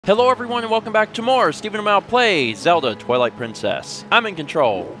Hello everyone and welcome back to more StephenPlays Zelda Twilight Princess. I'm in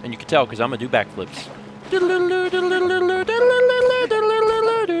control, and you can tell because I'm gonna do backflips.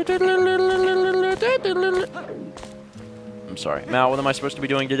 I'm sorry. Mal, what am I supposed to be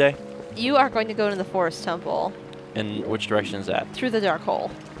doing today? You are going to go to the forest temple. And which direction is that? Through the dark hole.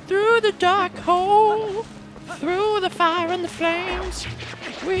 Through the dark hole, through the fire and the flames,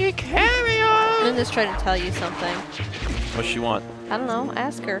 we carry on. Linda's trying to tell you something. What's she want? I don't know.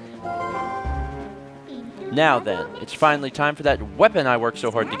 Ask her. Now then, it's finally time for that weapon I worked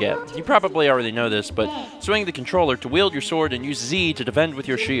so hard to get. You probably already know this, but swing the controller to wield your sword and use Z to defend with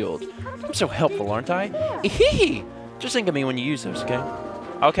your shield. I'm so helpful, aren't I? Eehee! Just think of me when you use those, okay?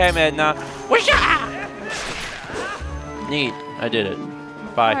 Okay, Midna. Whoosha! Neat. I did it.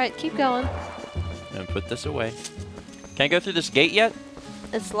 Bye. Alright, keep going. And put this away. Can I go through this gate yet?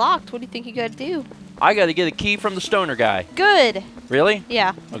 It's locked. What do you think you gotta do? I gotta get a key from the stoner guy. Good. Really?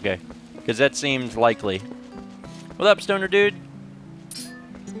 Yeah. Okay. Because that seems likely. What up, stoner dude?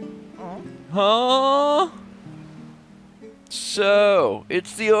 Huh? So,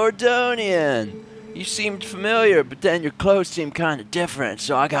 it's the Ordonian. You seemed familiar, but then your clothes seemed kind of different,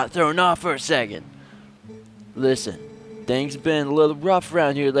 so I got thrown off for a second. Listen, things have been a little rough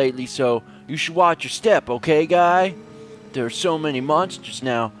around here lately, so you should watch your step, okay, guy? There are so many monsters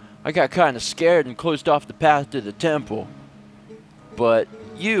now. I got kind of scared and closed off the path to the temple. But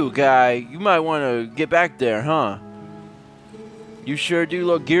you, guy, you might want to get back there, huh? You sure do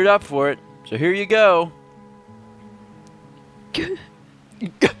look geared up for it, so here you go.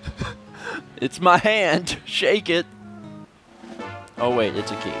 It's my hand. Shake it. Oh, wait,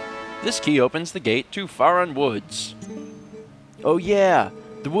 it's a key. This key opens the gate to Faron Woods. Oh, yeah.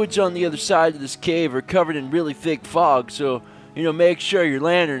 The woods on the other side of this cave are covered in really thick fog, so make sure your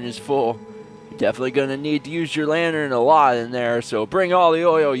lantern is full. You're definitely going to need to use your lantern a lot in there, so bring all the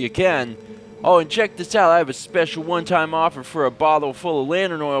oil you can. Oh, and check this out. I have a special one-time offer for a bottle full of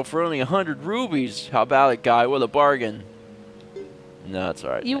lantern oil for only 100 rubies. How about it, guy? What a bargain. No, it's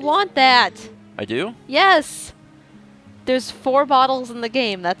alright. You want that. I do? Yes. There's 4 bottles in the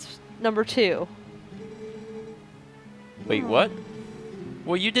game. That's number 2. Wait, what?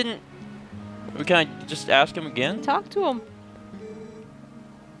 Well, you didn't... Can I just ask him again? Talk to him.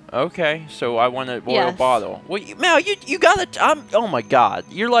 Okay, so I want an oil Yes. bottle. Well, Mal, you got it. Oh my God,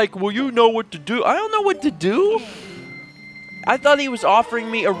 you're like, well, you know what to do. I don't know what to do. I thought he was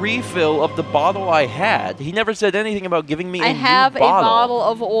offering me a refill of the bottle I had. He never said anything about giving me a new bottle. I have a bottle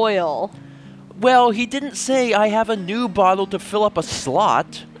of oil. Well, he didn't say I have a new bottle to fill up a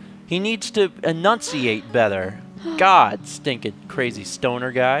slot. He needs to enunciate better. God, stinking crazy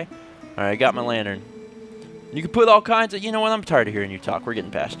stoner guy. All right, I got my lantern. You can put all kinds of... You know what? I'm tired of hearing you talk. We're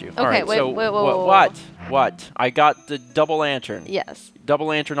getting past you. Okay, all right, wait, so wait. What? I got the double lantern. Yes. Double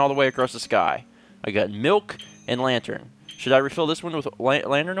lantern all the way across the sky. I got milk and lantern. Should I refill this one with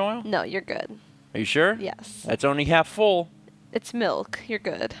lantern oil? No, you're good. Are you sure? Yes. That's only half full. It's milk. You're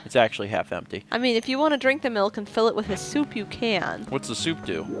good. It's actually half empty. I mean, if you want to drink the milk and fill it with his soup, you can. What's the soup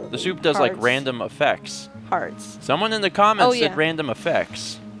do? The soup does Hearts. like random effects. Hearts. Someone in the comments yeah. said random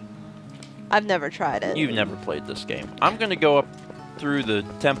effects. I've never tried it. You've never played this game. I'm going to go up through the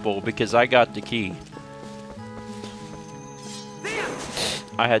temple because I got the key.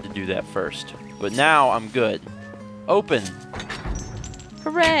 I had to do that first. But now I'm good. Open.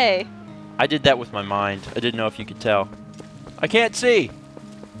 Hooray! I did that with my mind. I didn't know if you could tell. I can't see.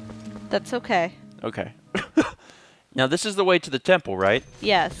 That's okay. Okay. Now this is the way to the temple, right?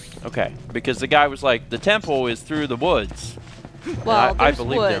 Yes. Okay. Because the guy was like, the temple is through the woods. Well, I there's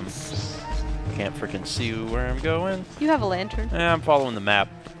believed woods. him. Can't freaking see where I'm going. You have a lantern. I'm following the map.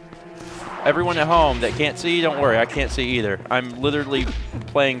 Everyone at home that can't see, don't worry, I can't see either. I'm literally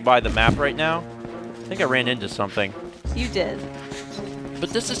playing by the map right now. I think I ran into something. You did. But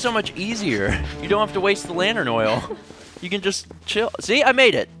this is so much easier. You don't have to waste the lantern oil. You can just chill. See, I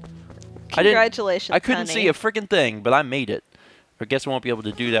made it. Congratulations, I couldn't honey. see a freaking thing, but I made it. I guess I won't be able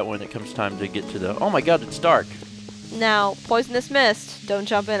to do that when it comes time to get to the... Oh my God, it's dark. Now, poisonous mist. Don't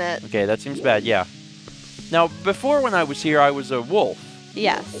jump in it. Okay, that seems bad, yeah. Now, before when I was here, I was a wolf.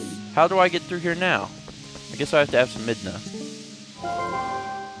 Yes. How do I get through here now? I guess I have to have some Midna.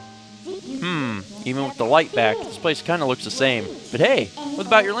 Even with the light back, this place kind of looks the same. But hey, what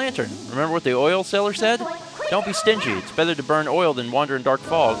about your lantern? Remember what the oil seller said? Don't be stingy. It's better to burn oil than wander in dark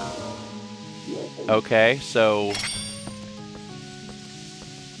fog. Okay, so...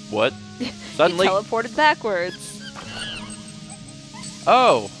 What? Suddenly... You teleported backwards.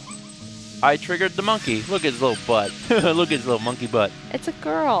 Oh! I triggered the monkey. Look at his little butt. Look at his little monkey butt. It's a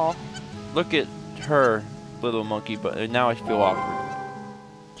girl. Look at her little monkey butt. Now I feel awkward.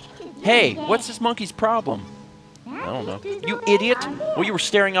 Hey, what's this monkey's problem? I don't know. You idiot! Well, you were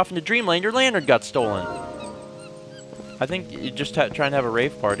staring off into dreamland. Your lantern got stolen. I think you're just trying to have a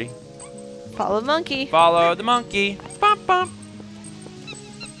rave party. Follow the monkey. Follow the monkey. Bump, bump.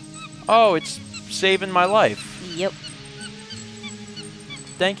 Oh, it's saving my life. Yep.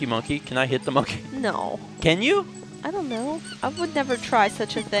 Thank you, monkey. Can I hit the monkey? No. Can you? I don't know. I would never try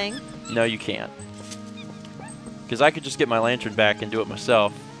such a thing. No, you can't. Because I could just get my lantern back and do it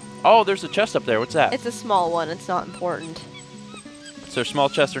myself. Oh, there's a chest up there. What's that? It's a small one. It's not important. So small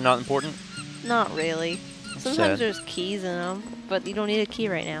chests are not important? Not really. That's Sometimes sad. there's keys in them, but you don't need a key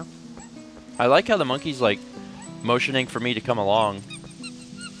right now. I like how the monkey's like motioning for me to come along.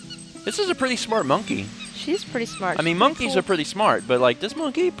 This is a pretty smart monkey. She's pretty smart. I mean, monkeys are pretty smart, but like this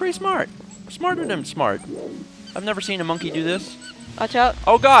monkey, pretty smart. Smarter than smart. I've never seen a monkey do this. Watch out.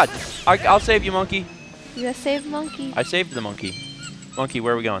 Oh God! I'll save you, monkey. You gotta save monkey. I saved the monkey. Monkey,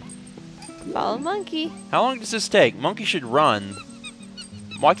 where are we going? Follow monkey. How long does this take? Monkey should run.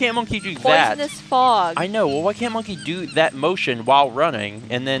 Why can't monkey do that? Poisonous fog. I know. Well, why can't monkey do that motion while running,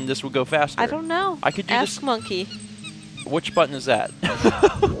 and then this would go faster? I don't know. I could do Ask this. monkey. Which button is that?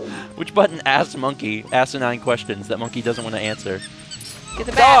 Which button asks monkey asinine questions that monkey doesn't want to answer? Get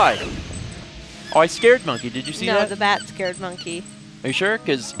the bat. Die! Oh, I scared monkey. Did you see No, that? the bat scared monkey. Are you sure?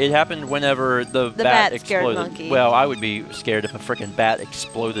 Because it happened whenever the bat scared exploded. monkey. Well, I would be scared if a frickin' bat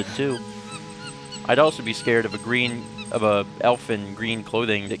exploded too. I'd also be scared of a elf in green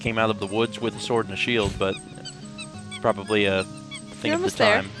clothing that came out of the woods with a sword and a shield, but probably a thing You're of the almost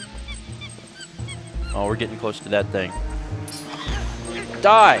there. time. Oh, we're getting close to that thing.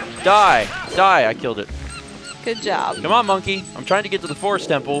 Die! Die! Die! I killed it. Good job. Come on, monkey. I'm trying to get to the forest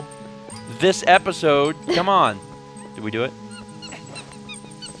temple. This episode. Come on. Did we do it?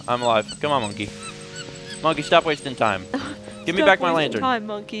 I'm alive. Come on, monkey. Monkey, stop wasting time. Give me Stop back my wasting lantern. Time,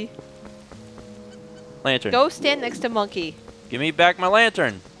 monkey. Lantern. Go stand next to monkey. Give me back my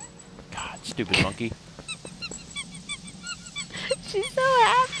lantern. God, stupid monkey. She's so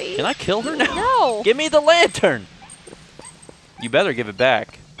happy. Can I kill her now? No. Give me the lantern. You better give it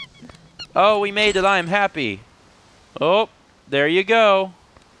back. Oh, we made it. I am happy. Oh, there you go.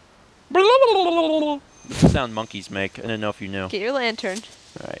 That's the sound monkeys make. I didn't know if you knew. Get your lantern.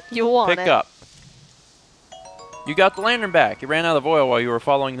 All right. You want Pick it. up. You got the lantern back. You ran out of oil while you were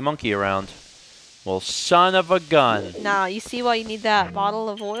following the monkey around. Well, son of a gun. Nah, you see why you need that bottle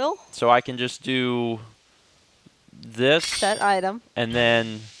of oil? So I can just do this. That item. And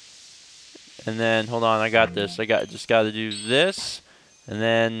then hold on, I got this. Just got to do this, and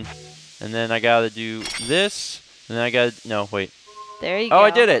then I got to do this, and then I got to, no, wait. There you go. Oh,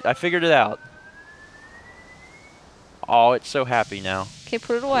 I did it. I figured it out. Oh, it's so happy now. Okay,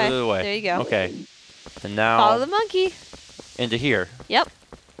 put it away. Put it away. There you go. Okay. And now Follow the monkey. into here. Yep.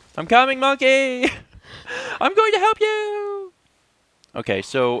 I'm coming, monkey. I'm going to help you. Okay,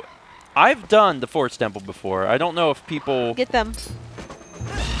 so I've done the forest temple before. I don't know if people Get them.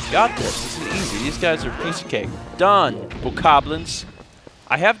 got this. This is easy. These guys are a piece of cake. Done, bokoblins.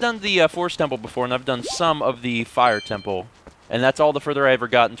 I have done the forest temple before, and I've done some of the fire temple. And that's all the further I ever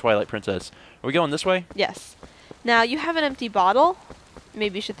got in Twilight Princess. Are we going this way? Yes. Now, you have an empty bottle.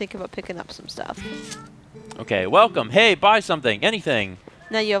 Maybe you should think about picking up some stuff. Okay, welcome. Hey, buy something. Anything.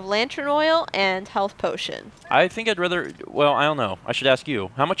 Now, you have lantern oil and health potion. I think I'd rather... Well, I don't know. I should ask you.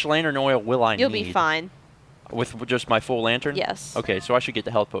 How much lantern oil will I need? You'll be fine. With just my full lantern? Yes. Okay, so I should get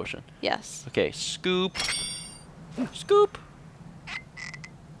the health potion. Yes. Okay, scoop. Scoop.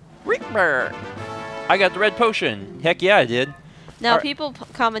 Reaper. I got the red potion. Heck yeah, I did. Now, Alright. people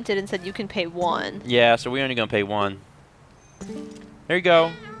commented and said you can pay 1. Yeah, so we're only going to pay 1. There you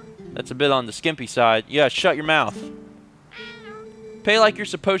go. That's a bit on the skimpy side. Yeah, shut your mouth. Pay like you're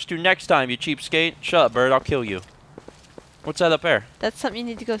supposed to next time, you cheapskate. Shut up, bird. I'll kill you. What's that up there? That's something you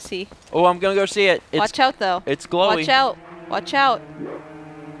need to go see. Oh, I'm going to go see it. Watch out, though. It's glowy. Watch out. Watch out.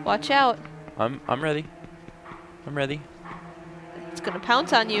 Watch out. I'm ready. I'm ready. It's going to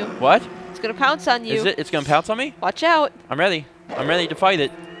pounce on you. What? It's going to pounce on you. Is it? It's going to pounce on me? Watch out. I'm ready. I'm ready to fight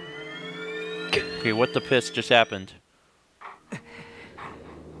it. Okay, what the piss just happened?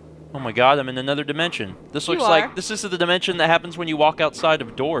 Oh my god, I'm in another dimension. This looks like... This is the dimension that happens when you walk outside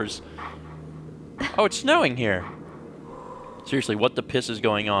of doors. Oh, it's snowing here. Seriously, what the piss is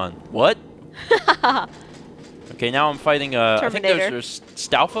going on? What? Okay, now I'm fighting... I think those are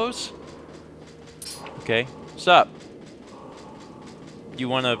Stalfos? Okay. What's up? You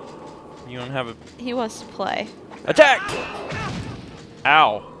wanna have a... He wants to play. Attack!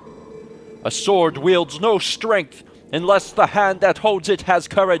 Ow. A sword wields no strength unless the hand that holds it has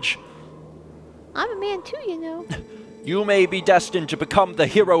courage. I'm a man too, you know. You may be destined to become the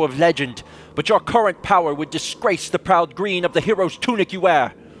hero of legend, but your current power would disgrace the proud green of the hero's tunic you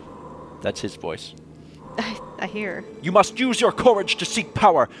wear. That's his voice. I hear. You must use your courage to seek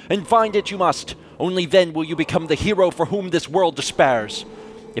power, and find it you must. Only then will you become the hero for whom this world despairs.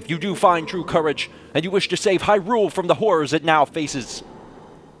 If you do find true courage, and you wish to save Hyrule from the horrors it now faces,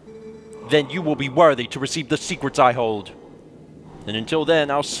 then you will be worthy to receive the secrets I hold. And until then,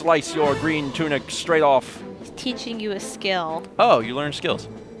 I'll slice your green tunic straight off. He's teaching you a skill. Oh, you learn skills.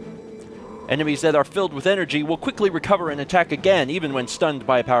 Enemies that are filled with energy will quickly recover and attack again, even when stunned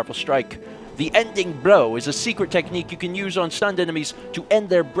by a powerful strike. The ending blow is a secret technique you can use on stunned enemies to end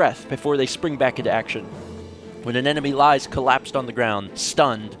their breath before they spring back into action. When an enemy lies collapsed on the ground,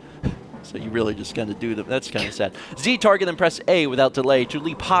 stunned, so you really just kind of do them. That's kind of sad. Z target and press A without delay to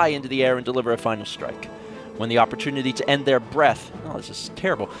leap high into the air and deliver a final strike. When the opportunity to end their breath, oh, this is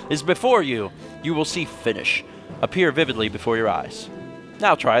terrible, is before you, you will see finish appear vividly before your eyes.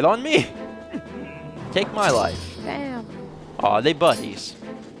 Now try it on me. Take my life. Damn. Aw, they buddies.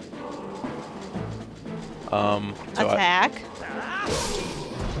 Attack.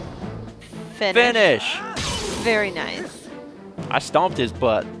 Finish. Very nice. I stomped his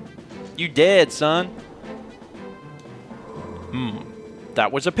butt. You dead, son.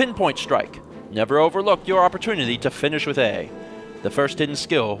 That was a pinpoint strike. Never overlook your opportunity to finish with A. The first hidden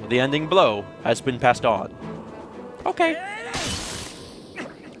skill, the ending blow, has been passed on. Okay.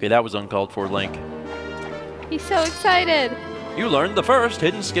 Okay, that was uncalled for, Link. He's so excited. You learned the first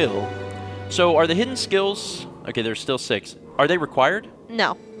hidden skill. So, are the hidden skills... Okay, there's still 6. Are they required?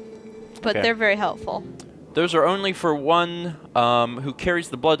 No. But Okay. they're very helpful. Those are only for one who carries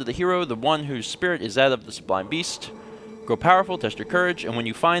the blood of the hero, the one whose spirit is that of the sublime beast. Grow powerful, test your courage, and when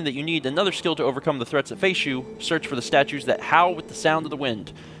you find that you need another skill to overcome the threats that face you, search for the statues that howl with the sound of the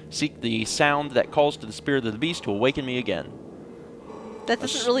wind. Seek the sound that calls to the spirit of the beast to awaken me again. That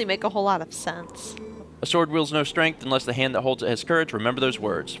doesn't really make a whole lot of sense. A sword wields no strength unless the hand that holds it has courage. Remember those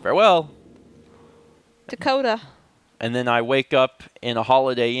words. Farewell. Dakota. And then I wake up in a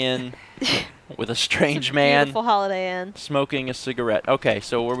Holiday Inn with a strange man Beautiful Holiday Inn. smoking a cigarette. Okay,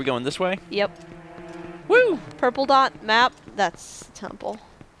 so are we going this way? Yep. Woo! Purple dot map. That's temple.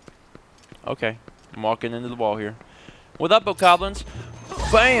 Okay, I'm walking into the wall here. What up, bokoblins?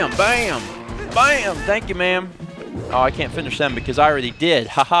 Bam, bam, bam! Thank you, ma'am. Oh, I can't finish them because I already did.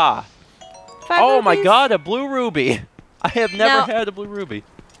 Haha. Oh my god, a blue ruby. I have never had a blue ruby.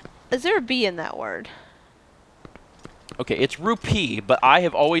 Is there a B in that word? Okay, it's rupee, but I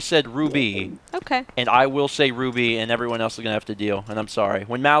have always said ruby. Okay. And I will say ruby, and everyone else is going to have to deal. And I'm sorry.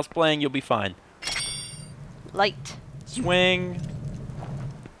 When Mal's playing, you'll be fine. Light. Swing.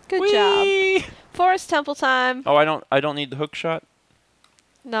 Good Whee! job. Forest temple time. Oh, I don't need the hook shot?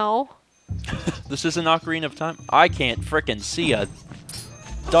 No. This is an Ocarina of Time? I can't frickin' see a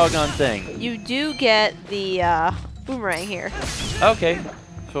doggone thing. You do get the boomerang here. Okay.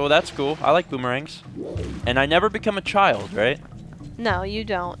 So that's cool. I like boomerangs. And I never become a child, right? No, you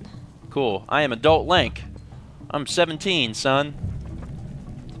don't. Cool. I am adult Link. I'm 17, son.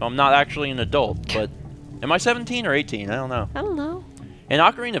 So I'm not actually an adult, but... Am I 17 or 18? I don't know. I don't know. In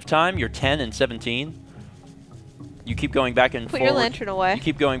Ocarina of Time, you're 10 and 17. You keep going back and forward. Put your lantern away. You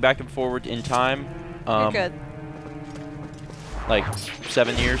keep going back and forward in time. You're good. Like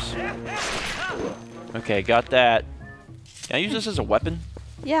 7 years. Okay, got that. Can I use this as a weapon?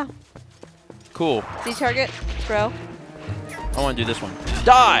 Yeah. Cool. Z target. Throw. I want to do this one.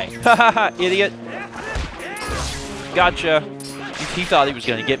 Die! Hahaha, idiot. Gotcha. He thought he was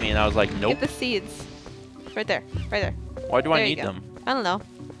going to get me, and I was like, nope. Get the seeds. Right there. Right there. Why do There I you need go. them? I don't know.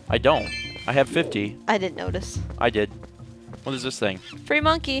 I don't. I have 50. I didn't notice. I did. What is this thing? Free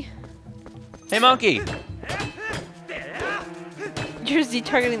monkey. Hey, monkey! You're Z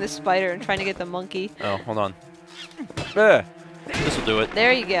targeting the spider and trying to get the monkey. Oh, hold on. This will do it.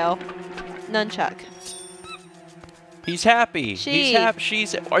 There you go. Nunchuck. He's happy. She. He's happy.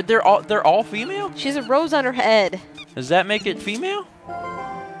 She's. Are they're all female? She has a rose on her head. Does that make it female?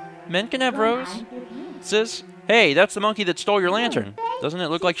 Men can have rose. Sis, hey, that's the monkey that stole your lantern. Doesn't it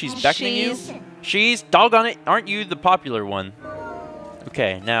look like she's beckoning you? She's. Doggone it! Aren't you the popular one?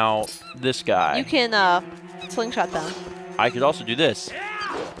 Okay, now this guy. You can slingshot them. I could also do this.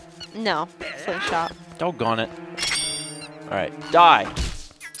 No, slingshot. Doggone it! All right, die.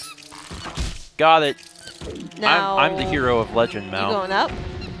 Got it. Now I'm the hero of legend, You Mal. going up?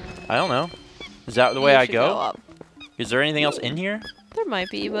 I don't know. Is that the way You I should go? Up. Is there anything else in here? There might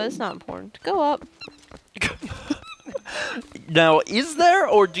be, but it's not important. Go up. Now, is there,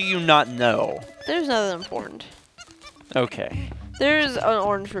 or do you not know? There's nothing important. Okay. There's an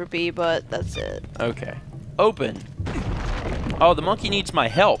orange rupee, but that's it. Okay. Open. Oh, the monkey needs my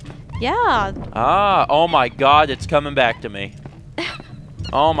help. Yeah. Ah, oh my god, it's coming back to me.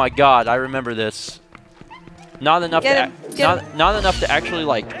 Oh my god, I remember this. Not enough not enough to actually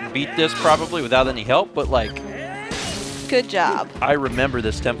like beat this probably without any help, but like Good job. I remember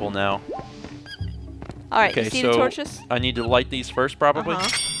this temple now. All right, Okay, you see so the torches? I need to light these first probably.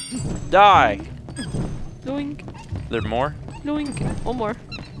 Uh-huh. Die. Doink. There more? Doink. One more.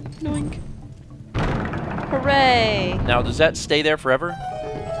 Doink. Hooray. Now does that stay there forever?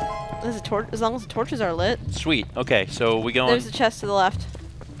 There's a torch. As long as the torches are lit. Sweet. Okay, so we go on. There's a chest to the left.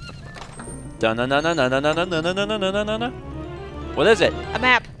 Dun dun dun dun dun dun dun dun dun dun dun dun dun. What is it? A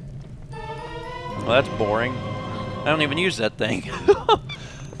map. Well, that's boring. I don't even use that thing.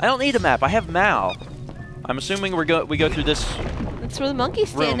 I don't need a map. I have Mal. I'm assuming we go through this That's where the monkey's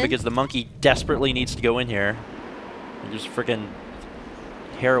standing. room because the monkey desperately needs to go in here. There's freaking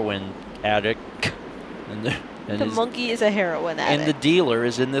heroin addict. And the monkey is a heroin addict. And the dealer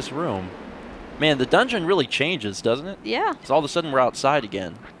is in this room. Man, the dungeon really changes, doesn't it? Yeah. So all of a sudden we're outside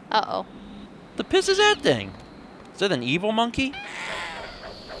again. Uh-oh. The piss is that thing? Is that an evil monkey?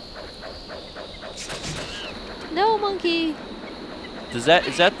 No, monkey. Is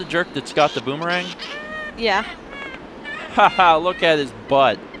that the jerk that's got the boomerang? Yeah. Haha, look at his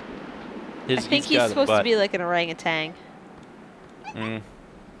butt. I think he's supposed to be like an orangutan. Mm.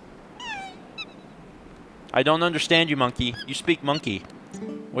 I don't understand you, monkey. You speak monkey.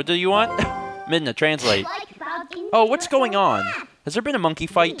 What do you want? Midna, translate. Oh, what's going on? Has there been a monkey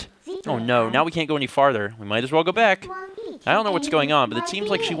fight? Oh no, now we can't go any farther. We might as well go back. I don't know what's going on, but it seems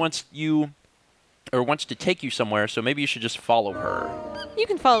like she wants you, or wants to take you somewhere, so maybe you should just follow her. You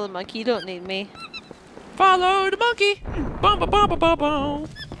can follow the monkey. You don't need me. Follow the monkey! Bum, bum, bum, bum, bum, bum.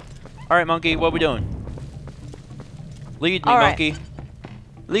 Alright, monkey, what we doing? Lead me, monkey.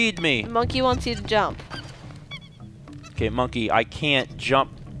 Lead me. The monkey wants you to jump. Okay, monkey, I can't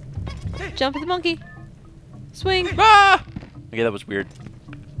jump. Jump at the monkey. Swing. Ah! Okay, that was weird.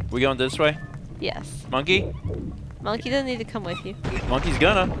 We going this way? Yes. Monkey? Monkey doesn't need to come with you. Monkey's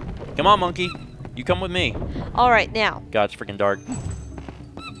gonna. Come on, monkey. You come with me. All right, now. God, it's freaking dark.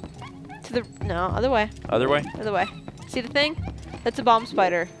 To the no, other way. Other way? Other way. See the thing? That's a bomb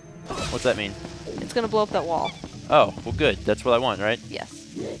spider. What's that mean? It's gonna blow up that wall. Oh, well, good. That's what I want, right?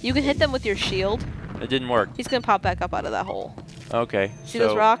 Yes. You can hit them with your shield. It didn't work. He's gonna pop back up out of that hole. Okay. See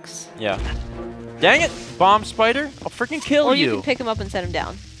those rocks? Yeah. Dang it! Bomb spider! I'll freaking kill or you! Or you can pick him up and set him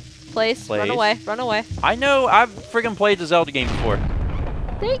down. Place. Run away. Run away. I know. I've freaking played the Zelda game before.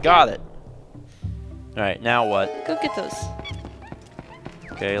 There you Got it. All right. Now what? Go get those.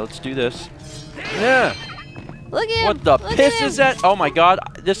 Okay. Let's do this. Yeah. Look at him. What the piss is that? Oh my God!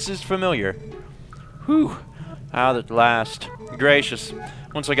 This is familiar. Whew. Out at last. Gracious.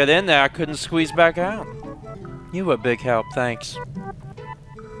 Once I got in there, I couldn't squeeze back out. You were a big help. Thanks.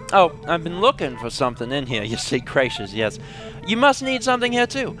 Oh, I've been looking for something in here, you see. Gracious, yes. You must need something here,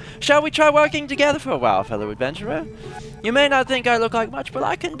 too. Shall we try working together for a while, fellow adventurer? You may not think I look like much, but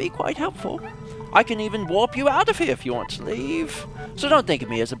I can be quite helpful. I can even warp you out of here if you want to leave. So don't think of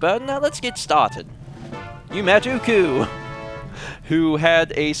me as a burden. Now let's get started. You met Uku, who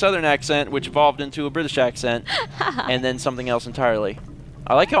had a southern accent, which evolved into a British accent, and then something else entirely.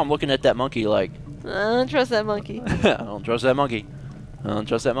 I like how I'm looking at that monkey like... I don't trust that monkey. I don't trust that monkey. I don't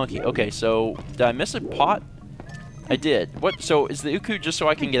trust that monkey. Okay, so did I miss a pot? I did. What? So is the Uku just so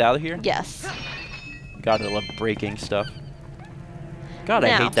I can get out of here? Yes. God, I love breaking stuff. God, I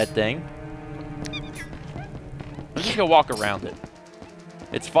hate that thing. I'm just gonna walk around it.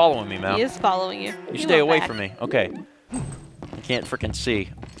 It's following me, Mal. He is following you. You stay away from me. Okay. I can't freaking see.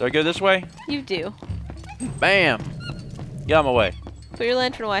 Do I go this way? You do. Bam! Get out of my way. Put your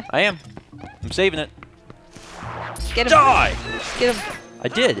lantern away. I am. I'm saving it. Get him. Die! Get him. I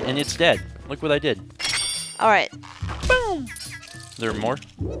did, and it's dead. Look what I did. All right. Boom! Is there more?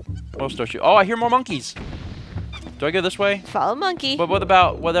 What else do I shoot? Oh, I hear more monkeys. Do I go this way? Follow monkey. But what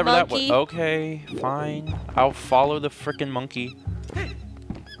about whatever monkey. that was? Okay, fine. I'll follow the frickin' monkey.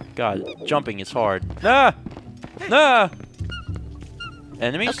 God, jumping is hard. Ah! Ah!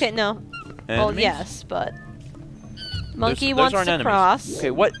 Enemies? Okay, no. Enemies? Well, yes, but... Monkey those wants aren't to enemies. cross.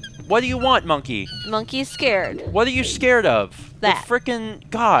 Okay, what do you want, monkey? Monkey's scared. What are you scared of? That. The frickin'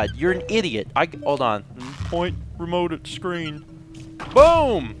 God, you're an idiot. Hold on. Point remote at screen.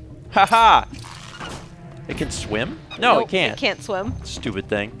 Boom! Haha! It can swim? No, Nope, it can't. It can't swim. Stupid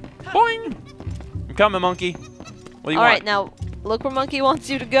thing. Boing! I'm coming, monkey. What do you All want? right, now look where monkey wants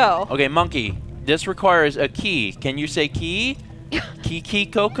you to go. Okay, monkey. This requires a key. Can you say key? Key,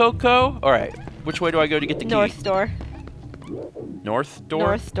 co. All right. Which way do I go to get the key? North door. North door?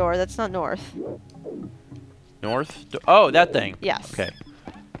 North door. That's not north. North? Oh, that thing. Yes. Okay.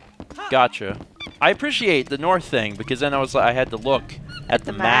 Gotcha. I appreciate the north thing because then I had to look at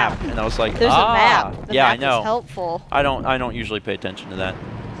the map and I was like, there's a map. The yeah, map I know. is helpful. I don't usually pay attention to that.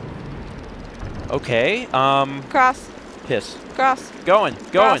 Okay. Cross. Piss. Cross. Going.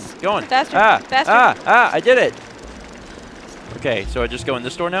 Cross. Going. Faster. Ah. Faster. I did it. Okay, so I just go in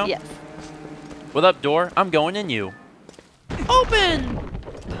this door now? Yes. What up, door? I'm going in you. Open.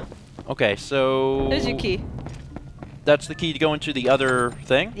 Okay, so... There's your key. That's the key to go into the other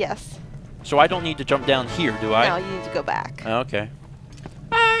thing? Yes. So I don't need to jump down here, do I? No, you need to go back. Okay.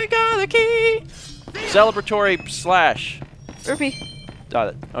 I got the key! Celebratory slash. Rupee. Got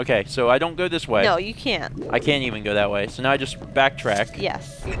it. Okay, so I don't go this way. No, you can't. I can't even go that way. So now I just backtrack.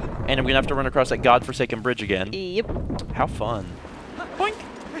 Yes. And I'm going to have to run across that godforsaken bridge again. Yep. How fun. Boink!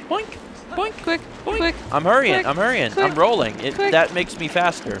 Boink! Boink! Quick. Boink! Quick. I'm hurrying. Quick. I'm hurrying. Quick. I'm rolling. Quick. That makes me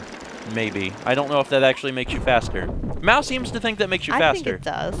faster. Maybe. I don't know if that actually makes you faster. Mouse seems to think that makes you faster. I think it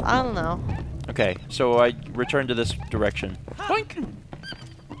does. I don't know. Okay, so I return to this direction. Boink!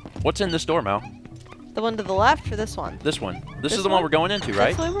 What's in this door, Mal? The one to the left or this one? This one. This is the one we're going into,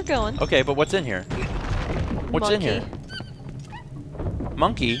 right? That's the way we're going. Okay, but what's in here? What's in here?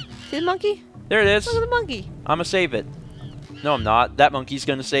 Monkey? See the monkey? There it is. Look at the monkey. I'm gonna save it. No, I'm not. That monkey's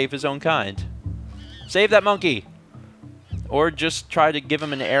gonna save his own kind. Save that monkey! Or just try to give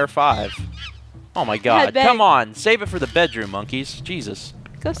him an Air 5. Oh my god, Headbang. come on! Save it for the bedroom, monkeys. Jesus.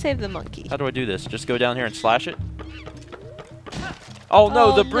 Go save the monkey. How do I do this? Just go down here and slash it? Oh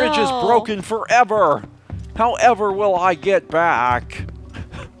no, Oh, the bridge is no. broken forever! However will I get back?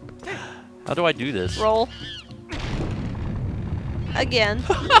 How do I do this? Roll. Again.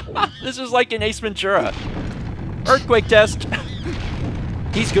 This is like an Ace Ventura. Earthquake test!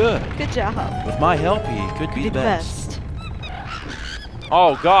 He's good. Good job. With my help, he could be the best. Best.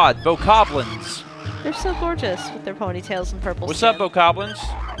 Oh god, bokoblins! They're so gorgeous with their ponytails and purple What's skin. up, bokoblins?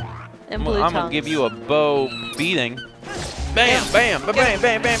 And blue I'm tongues. gonna give you a bow beating. Bam, bam, ba bam,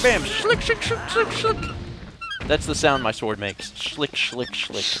 bam, bam, bam. Schlick, schlick, schlick, schlick, schlick. That's the sound my sword makes. Schlick, schlick,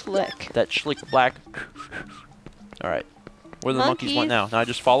 schlick. Schlick. That schlick black. Alright. Where do the monkeys want now? Now I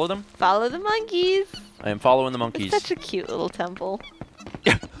just follow them? Follow the monkeys. I am following the monkeys. It's such a cute little temple.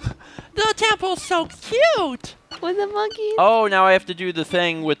 The temple's so cute! With the monkeys. Oh, now I have to do the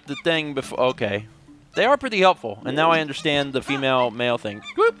thing with the thing before. Okay. They are pretty helpful. And now I understand the female-male thing.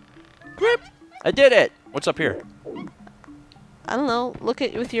 Whoop! Whoop! I did it! What's up here? I don't know. Look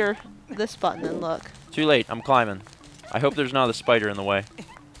at with your this button and look. Too late. I'm climbing. I hope there's not a spider in the way.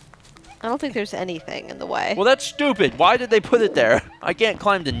 I don't think there's anything in the way. Well, that's stupid. Why did they put it there? I can't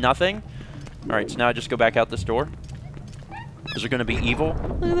climb to nothing. Alright, so now I just go back out this door. Is there going to be evil?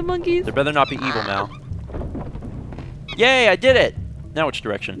 Look at the monkeys. There better not be evil now. Yay, I did it! Now which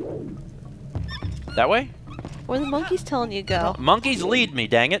direction? That way? Where the monkeys telling you to go? Monkeys lead me,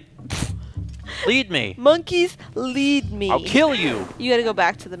 dang it. Lead me. Monkeys lead me. I'll kill you. You gotta go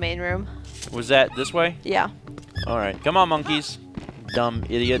back to the main room. Was that this way? Yeah. Alright, come on, monkeys. Dumb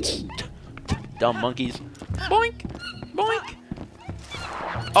idiots. Dumb monkeys. Boink! Boink!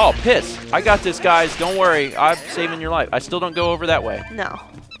 Oh, piss. I got this, guys. Don't worry. I'm saving your life. I still don't go over that way. No.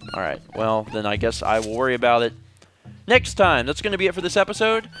 Alright, well, then I guess I will worry about it next time. That's going to be it for this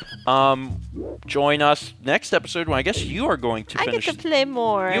episode. Join us next episode when I guess you are going to finish. I get to play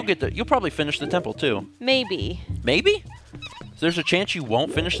more. You'll probably finish the temple, too. Maybe. Maybe? There's a chance you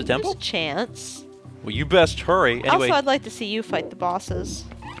won't finish the temple? There's a chance. Well, you best hurry. Anyway, Also, I'd like to see you fight the bosses.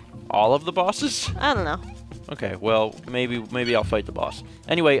 all of the bosses? I don't know. Okay, well, maybe I'll fight the boss.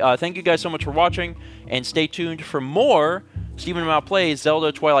 Anyway, thank you guys so much for watching, and stay tuned for more StephenPlays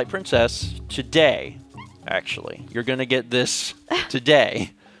Zelda Twilight Princess today, actually. You're going to get this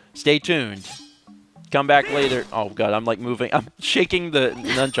today. Stay tuned. Come back later. Oh, God, I'm, like, moving. I'm shaking the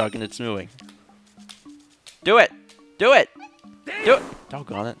nunchuck, and it's moving. Do it! Do it! Do it!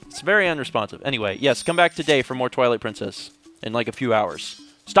 Doggone it. It's very unresponsive. Anyway, yes, come back today for more Twilight Princess in, like, a few hours.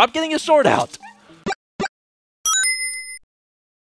 Stop getting your sword out!